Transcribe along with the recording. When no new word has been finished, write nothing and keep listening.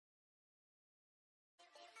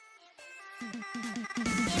Hey,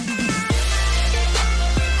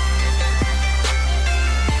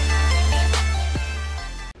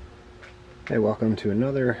 welcome to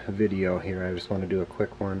another video here. I just want to do a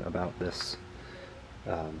quick one about this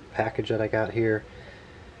package that I got here.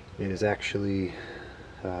 It is actually,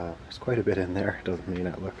 there's quite a bit in there. It may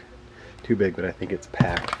not look too big, but I think it's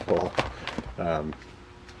packed full.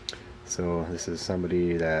 So this is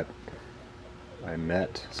somebody that I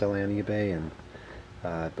met selling on eBay and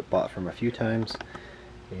bought from a few times,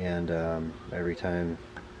 and every time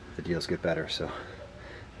the deals get better. So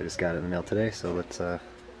I just got it in the mail today, so let's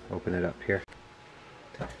open it up here.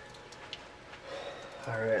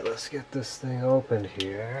 Alright, let's get this thing opened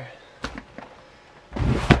here.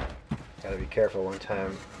 Gotta be careful. One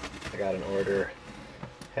time I got an order,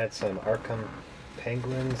 had some Arkham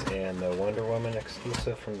Penguins and the Wonder Woman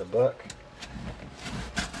exclusive from the book.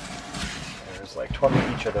 There's like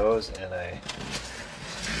 20 each of those, and I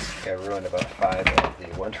ruined about 5 of the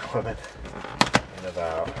Wonder Woman and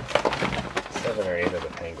about 7 or 8 of the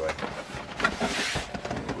Penguin.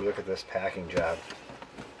 Look at this packing job.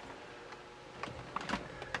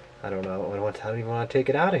 I don't know. I don't even want to take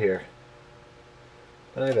it out of here,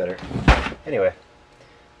 but I better. Anyway,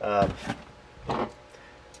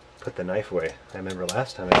 put the knife away. I remember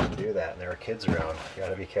last time I didn't do that, and there were kids around. You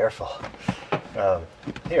gotta be careful.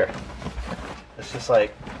 Here, it's just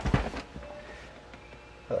like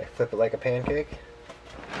flip it like a pancake.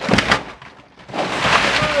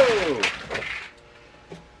 Whoa!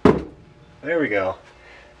 There we go.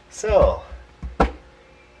 So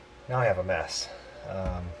now I have a mess.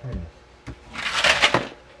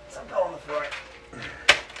 Something on the floor.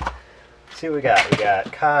 Let's see what we got. We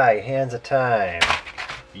got Kai, Hands of Time,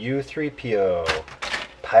 U3PO,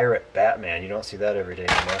 Pirate Batman. You don't see that every day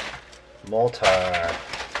anymore. Moltar.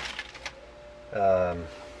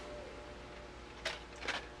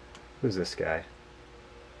 Who's this guy?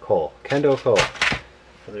 Cole. Kendo Cole.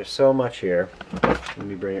 So there's so much here. Let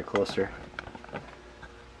me bring it closer.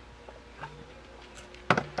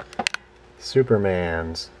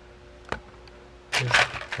 Supermans.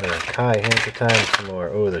 Kai, Hands of Time, some more.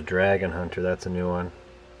 Oh, the Dragon Hunter, that's a new one.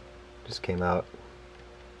 Just came out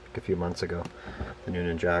like a few months ago. The new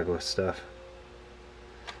Ninjago stuff.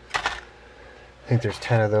 I think there's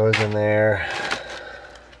 10 of those in there.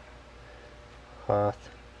 Hoth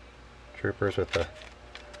Troopers with the,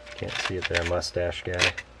 can't see it there, mustache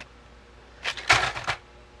guy.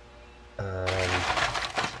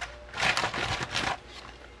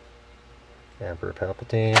 Emperor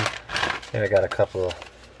Palpatine. And I got a couple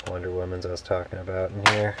Wonder Womans I was talking about in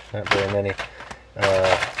here. Not very many.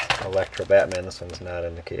 Electro Batman, this one's not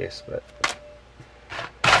in the case, but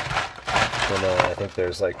and then I think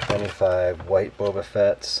there's like 25 white Boba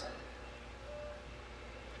Fett's.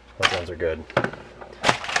 Those ones are good.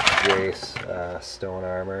 Jace, stone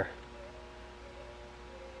armor.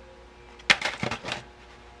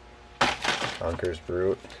 Unker's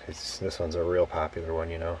Brute. This one's a real popular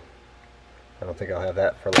one, you know. I don't think I'll have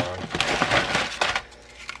that for long.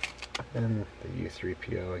 And the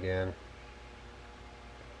U3PO again.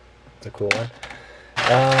 It's a cool one.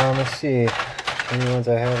 Let's see. Any ones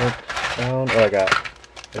I haven't found? Oh, I got.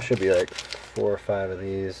 There should be like 4 or 5 of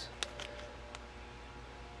these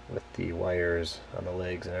with the wires on the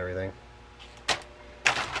legs and everything.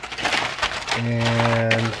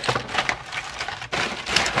 And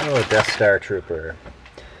oh, Death Star Trooper.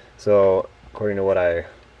 So according to what I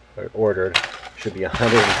ordered, should be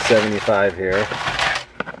 175 here.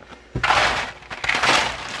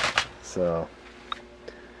 So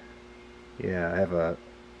yeah, I have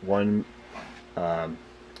one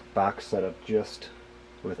box set up just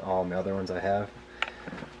with all my other ones I have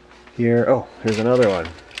here. Oh, here's another one.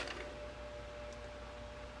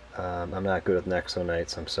 I'm not good with Nexo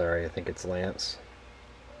Knights, I'm sorry. I think it's Lance.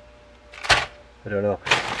 I don't know.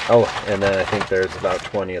 Oh, and then I think there's about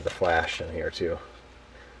 20 of the Flash in here too.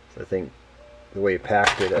 So I think the way you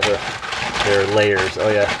packed it, there are layers.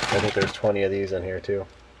 Oh yeah, I think there's 20 of these in here too.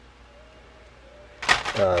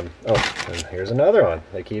 Oh, and here's another one.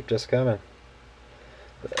 They keep just coming.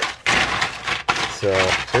 So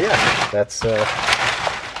yeah, that's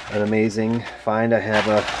an amazing find. I have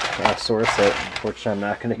a source that unfortunately I'm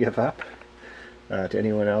not going to give up to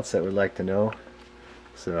anyone else that would like to know.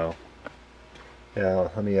 So yeah,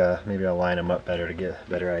 let me maybe I'll line them up better to get a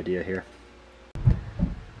better idea here.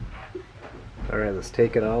 Alright, let's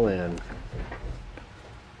take it all in.